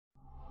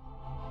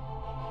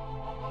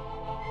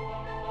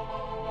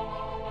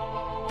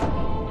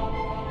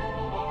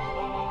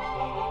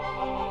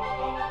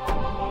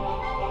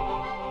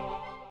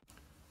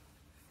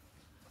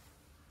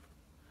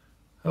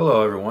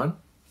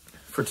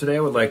For today,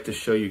 I would like to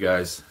show you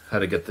guys how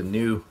to get the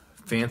new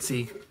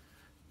fancy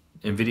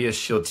Nvidia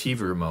Shield TV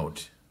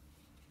remote.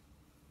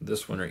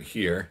 This one right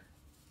here.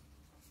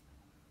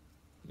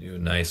 New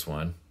nice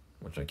one,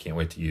 which I can't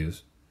wait to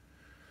use,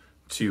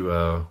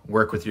 to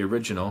work with the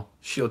original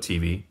Shield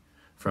TV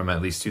from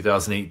at least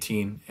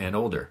 2018 and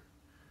older.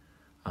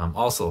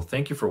 Also,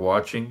 thank you for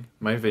watching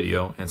my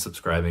video and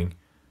subscribing.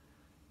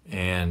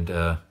 And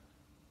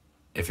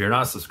if you're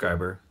not a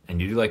subscriber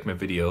and you do like my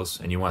videos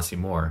and you want to see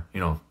more,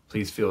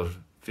 please feel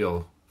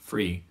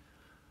free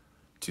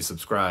to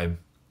subscribe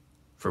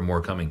for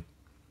more coming.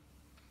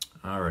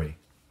 Alrighty.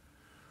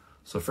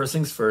 So first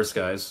things first,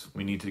 guys,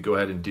 we need to go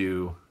ahead and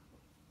do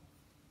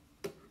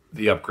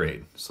the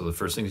upgrade. So the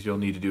first things you'll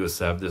need to do is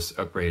have this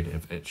upgrade.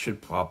 If it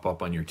should pop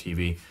up on your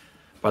TV.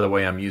 By the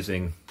way, I'm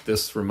using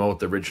this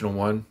remote, the original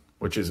one,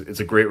 which is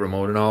it's a great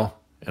remote and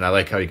all, and I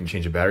like how you can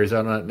change the batteries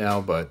out on it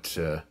now, but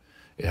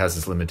it has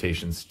its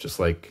limitations, just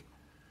like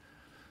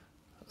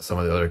some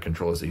of the other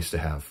controllers I used to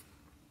have.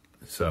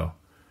 So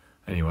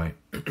anyway,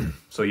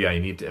 so yeah, you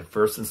need to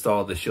first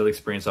install the Shield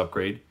Experience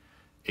Upgrade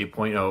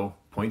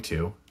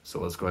 8.0.2. So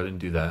let's go ahead and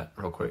do that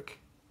real quick.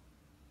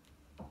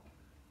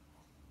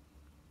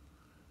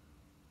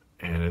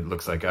 And it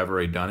looks like I've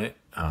already done it.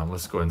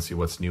 Let's go ahead and see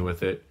what's new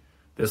with it.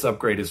 This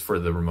upgrade is for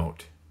the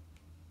remote.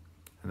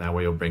 And that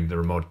way it'll bring the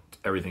remote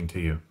everything to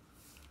you.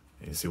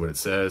 And you see what it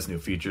says. New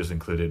features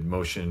included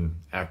motion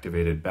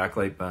activated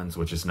backlight buttons,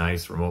 which is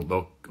nice.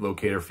 Remote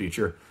locator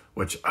feature,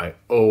 which I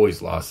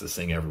always lost this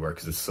thing everywhere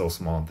because it's so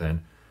small and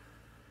thin.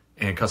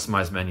 And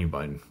customized menu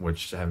button,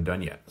 which I haven't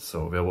done yet.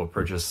 So available to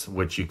purchase,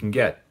 which you can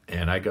get.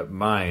 And I got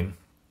mine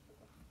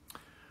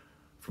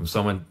from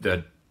someone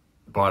that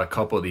bought a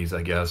couple of these,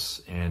 I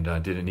guess, and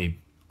didn't need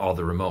all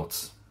the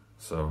remotes.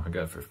 So I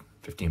got it for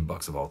 15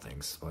 bucks of all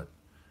things. But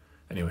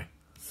anyway,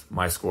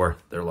 my score,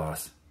 their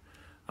loss.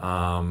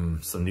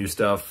 Some new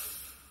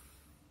stuff.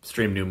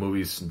 Stream new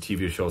movies and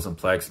TV shows on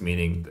Plex,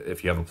 meaning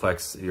if you have a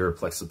Plex, you're a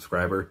Plex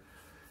subscriber,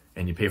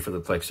 and you pay for the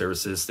Plex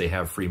services, they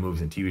have free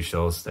movies and TV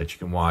shows that you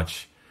can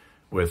watch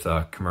with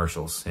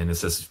commercials. And it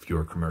says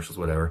fewer commercials,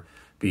 whatever.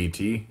 BET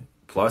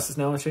Plus is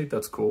now in shape.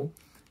 That's cool.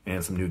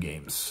 And some new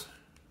games,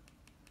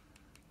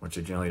 which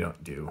I generally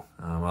don't do.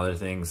 Other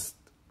things,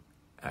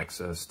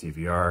 access,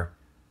 DVR,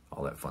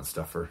 all that fun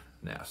stuff for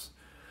NAS.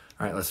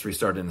 All right, let's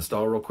restart and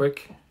install real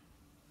quick.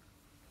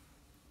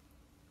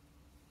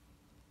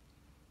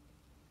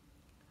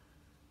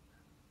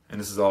 And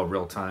this is all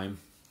real time.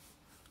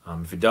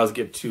 If it does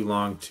get too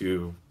long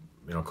to,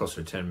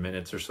 closer to 10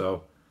 minutes or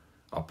so,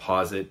 I'll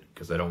pause it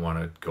because I don't want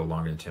to go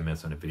longer than 10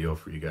 minutes on a video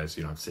for you guys, so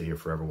you don't have to sit here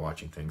forever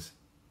watching things.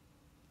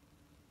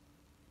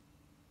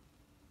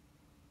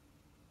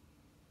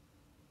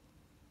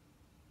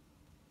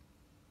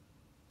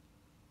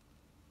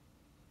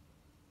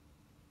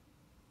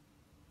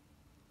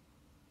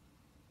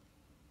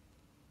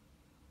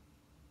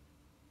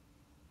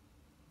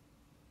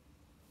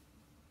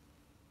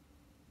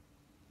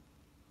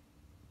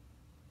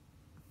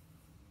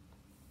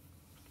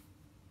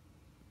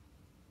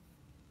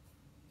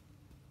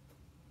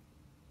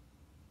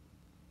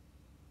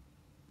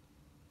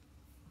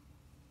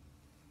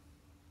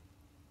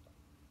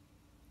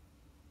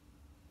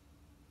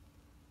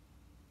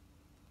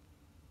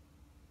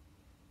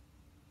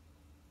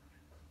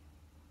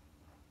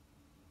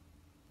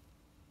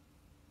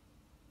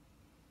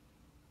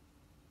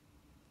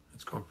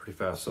 It's going pretty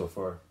fast so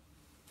far.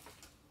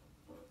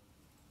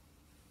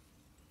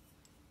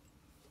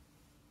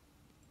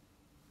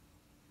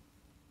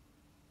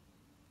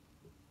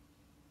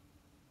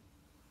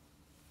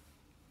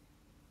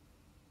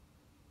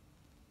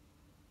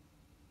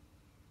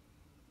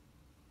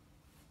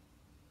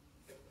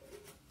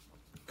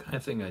 Kind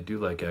of thing I do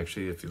like,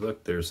 actually, if you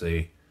look, there's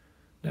a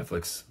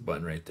Netflix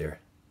button right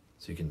there.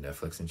 So you can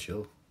Netflix and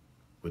chill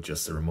with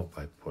just the remote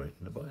by pointing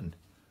the button.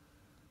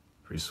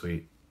 Pretty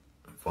sweet.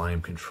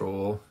 Volume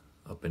control,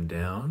 up and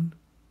down.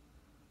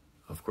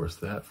 Of course,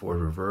 that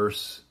forward,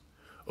 reverse.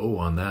 Oh,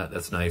 on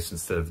that's nice,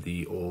 instead of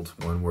the old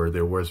one where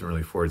there wasn't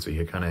really forward, so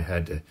you kind of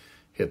had to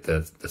hit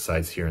the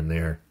sides here and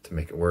there to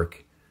make it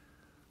work.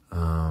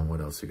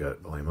 What else we got?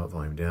 Volume up,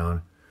 volume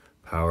down,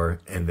 power,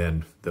 and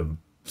then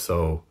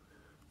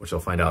which I'll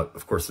find out,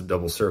 of course, the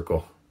double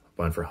circle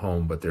button for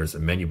home, but there's a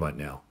menu button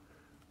now.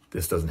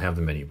 This doesn't have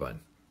the menu button.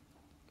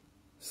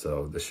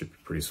 So this should be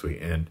pretty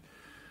sweet. And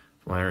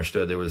from what I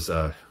understood, there was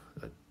a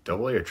AA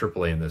or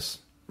AAA in this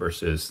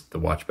versus the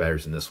watch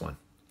batteries in this one,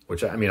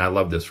 which I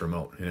love this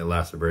remote and it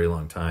lasts a very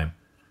long time.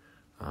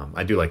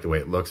 I do like the way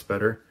it looks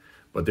better,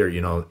 but they're,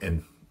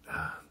 and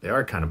they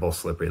are kind of both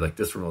slippery. Like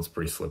this remote's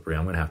pretty slippery.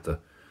 I'm going to have to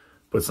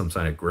put some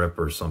kind of grip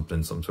or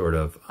something, some sort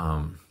of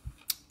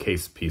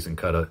case piece and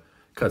cut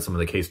some of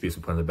the case piece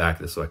and put on the back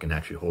of this so I can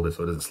actually hold it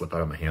so it doesn't slip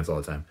out of my hands all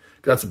the time.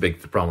 That's a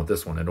big problem with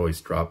this one. It always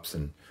drops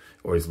and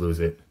always lose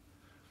it.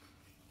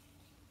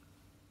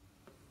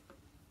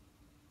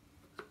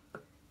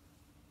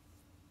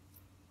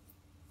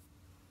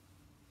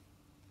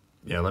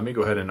 Yeah, let me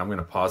go ahead and I'm going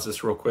to pause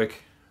this real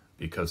quick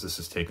because this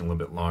is taking a little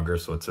bit longer.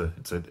 So it's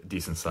a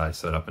decent size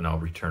setup, and I'll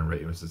return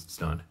right as it's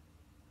done.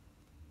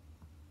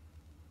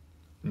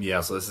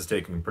 Yeah, so this is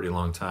taking a pretty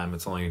long time.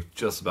 It's only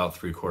just about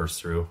 3/4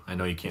 through. I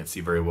know you can't see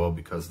very well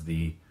because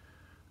the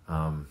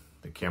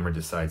camera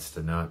decides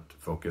to not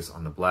focus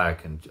on the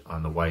black and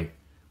on the white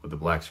with the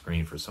black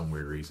screen for some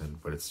weird reason,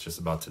 but it's just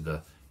about to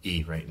the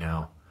E right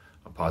now.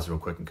 I'll pause real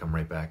quick and come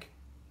right back.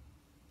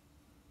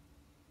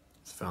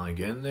 It's finally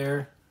getting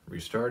there,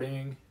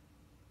 restarting.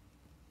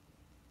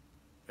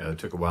 Yeah, it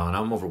took a while, and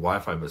I'm over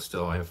Wi-Fi, but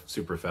still I have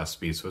super fast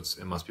speed, so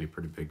it must be a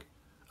pretty big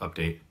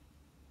update.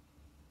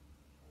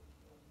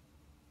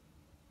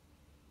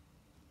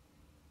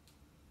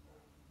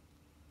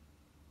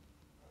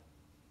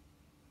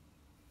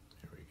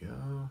 Here we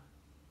go.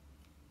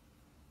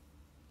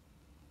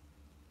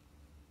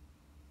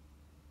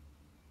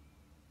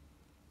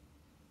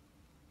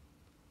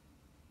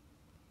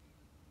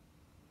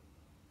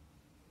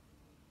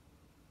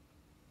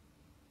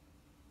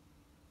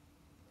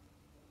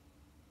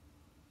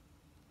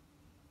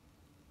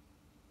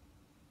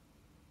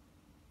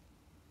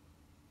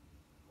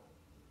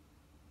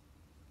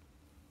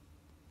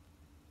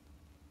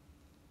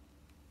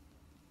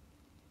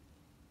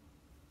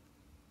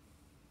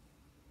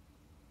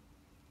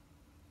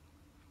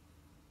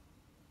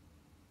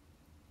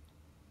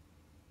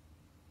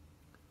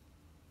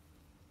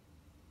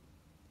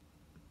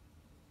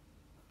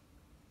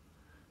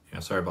 Yeah,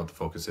 sorry about the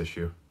focus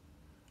issue.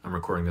 I'm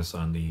recording this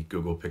on the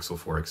Google Pixel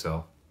 4 XL.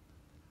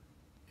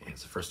 And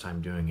it's the first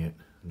time doing it.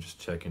 I'm just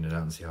checking it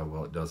out and see how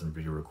well it does in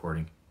video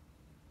recording.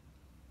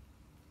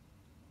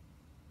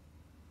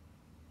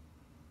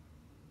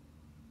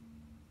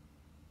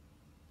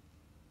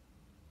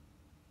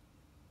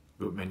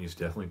 Boot menu's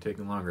definitely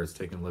taking longer. It's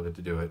taking a little bit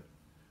to do it.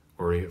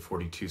 Already at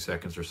 42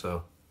 seconds or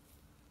so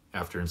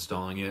after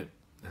installing it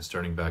and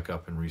starting back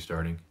up and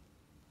restarting.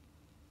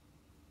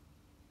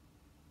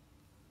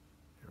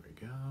 Here we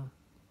go.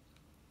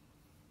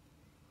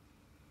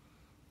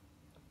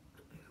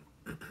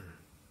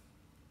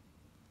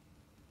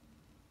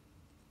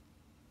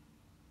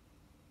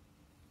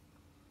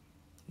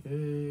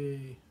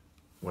 Yay.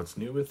 What's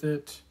new with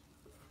it?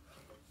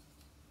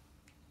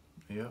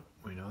 Yep,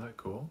 we know that.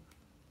 Cool.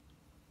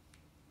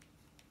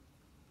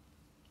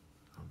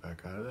 I'm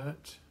back out of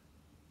that.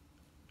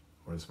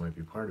 Or this might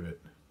be part of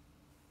it.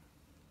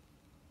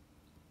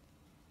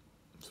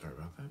 Sorry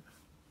about that.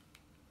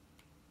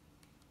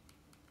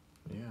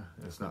 Yeah,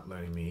 it's not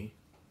letting me.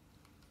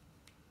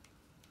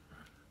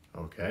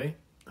 Okay.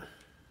 Let's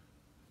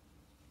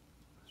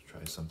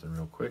try something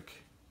real quick.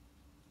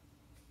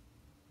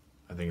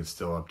 I think it's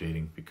still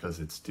updating because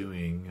it's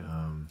doing,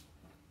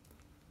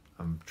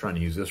 I'm trying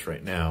to use this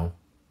right now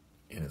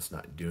and it's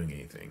not doing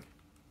anything.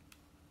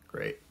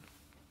 Great.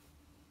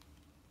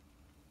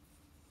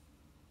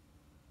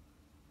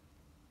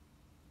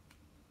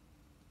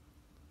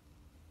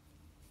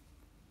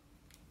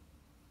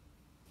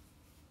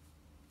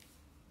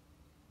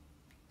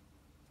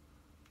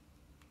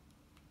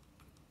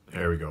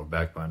 There we go,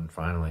 back button,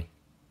 finally.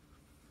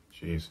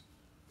 Jeez.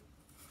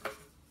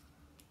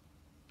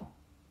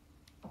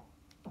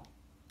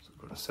 So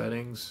go to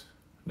settings.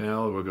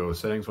 Now we'll go to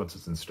settings once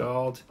it's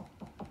installed.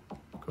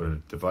 Go to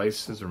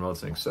devices,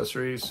 remotes and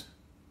accessories.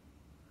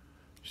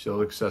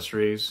 Shield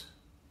accessories.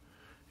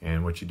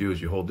 And what you do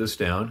is you hold this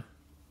down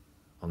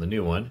on the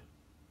new one.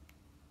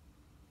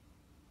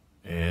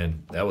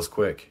 And that was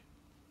quick.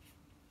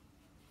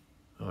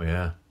 Oh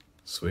yeah,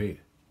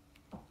 sweet.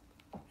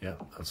 Yeah,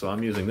 so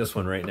I'm using this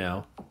one right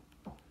now.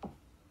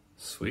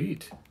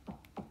 Sweet.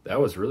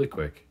 That was really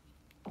quick.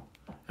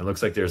 It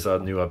looks like there's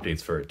new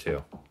updates for it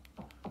too.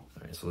 All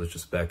right, so let's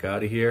just back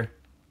out of here.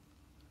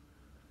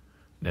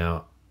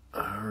 Now,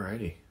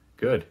 alrighty,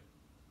 good.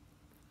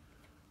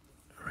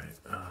 All right,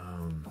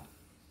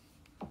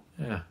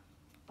 yeah.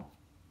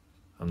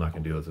 I'm not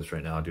gonna deal with this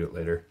right now, I'll do it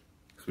later.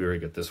 Because we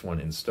already got this one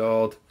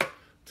installed.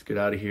 Let's get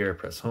out of here,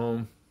 press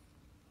home.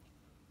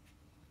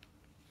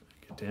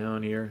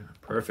 Down here,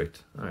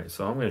 perfect. All right,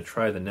 so I'm going to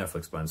try the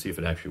Netflix button, see if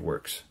it actually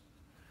works.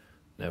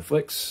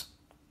 Netflix.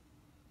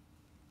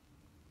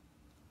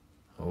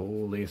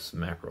 Holy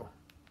mackerel.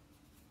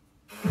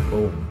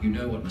 Boom. You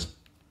know what must...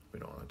 We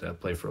don't let that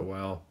play for a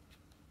while.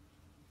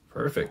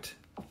 Perfect.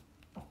 And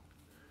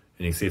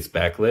you can see it's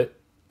backlit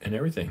and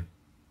everything.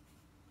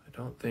 I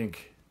don't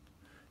think...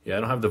 Yeah,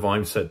 I don't have the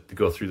volume set to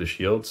go through the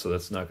shield, so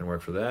that's not going to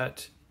work for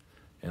that.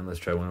 And let's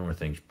try one more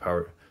thing.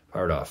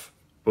 Powered off.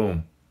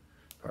 Boom.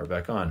 Power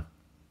back on.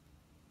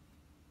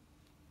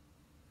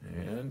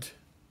 And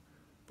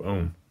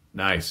boom.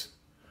 Nice.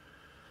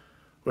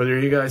 Well, there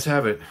you guys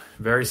have it.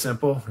 Very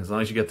simple. As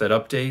long as you get that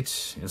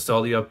update,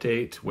 install the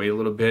update, wait a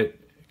little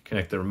bit,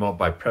 connect the remote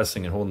by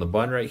pressing and holding the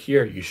button right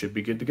here, you should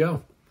be good to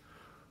go.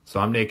 So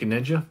I'm Naked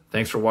Ninja.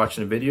 Thanks for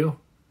watching the video.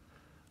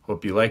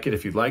 Hope you like it.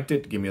 If you liked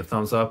it, give me a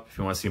thumbs up. If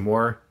you want to see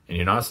more and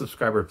you're not a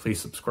subscriber,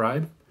 please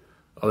subscribe.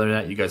 Other than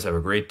that, you guys have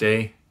a great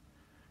day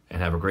and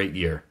have a great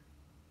year.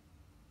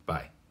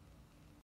 Bye.